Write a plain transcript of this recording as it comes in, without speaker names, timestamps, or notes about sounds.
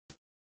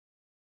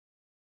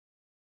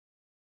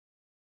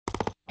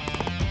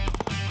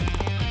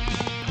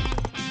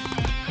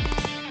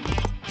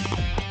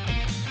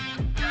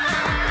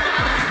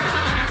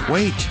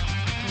Wait.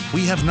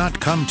 We have not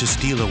come to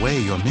steal away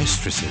your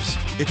mistresses.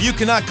 If you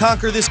cannot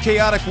conquer this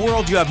chaotic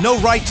world, you have no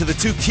right to the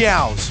Two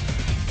Qiaos.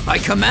 By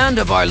command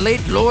of our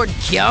late Lord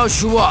Qiao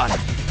Shuan,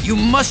 you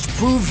must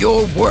prove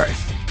your worth.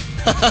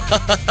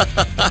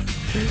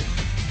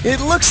 It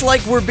looks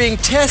like we're being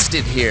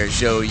tested here,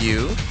 Zhou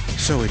Yu.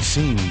 So it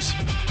seems.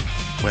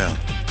 Well,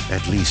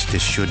 at least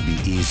this should be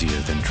easier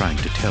than trying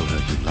to tell her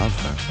you love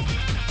her.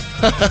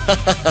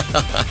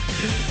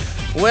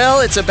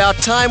 Well, it's about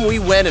time we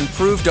went and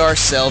proved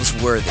ourselves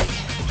worthy.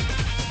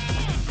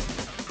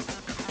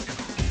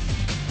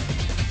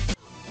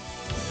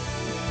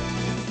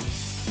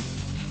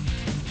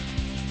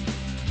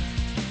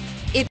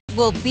 It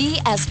will be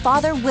as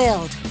Father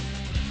willed.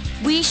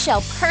 We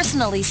shall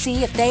personally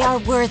see if they are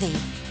worthy.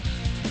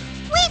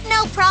 We've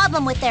no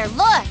problem with their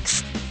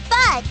looks,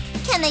 but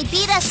can they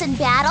beat us in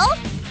battle?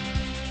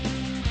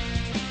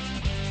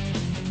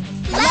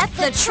 Let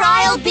the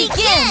trial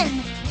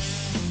begin!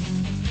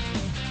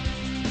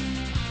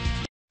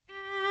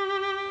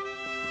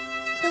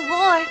 The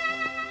war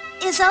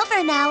is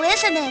over now,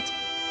 isn't it,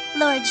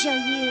 Lord Zhou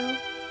Yu?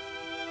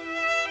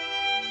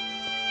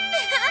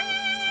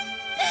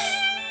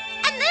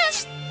 And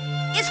this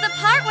is the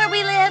part where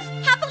we live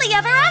happily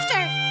ever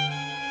after.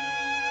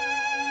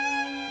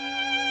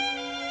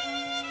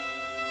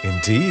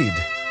 Indeed.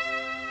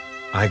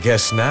 I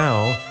guess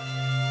now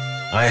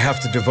I have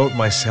to devote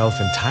myself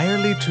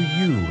entirely to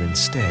you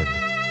instead.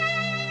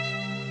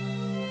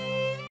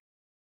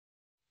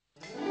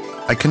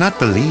 I cannot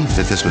believe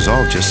that this was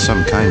all just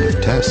some kind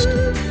of test.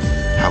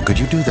 How could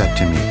you do that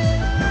to me?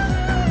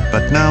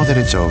 But now that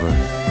it's over,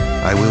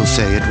 I will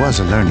say it was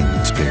a learning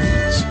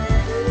experience.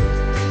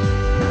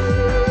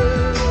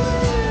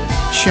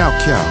 Xiao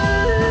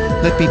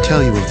Qiao, let me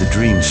tell you of the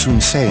dream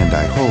Sun Ce and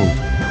I hold,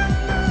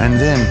 and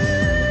then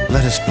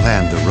let us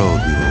plan the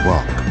road we will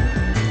walk.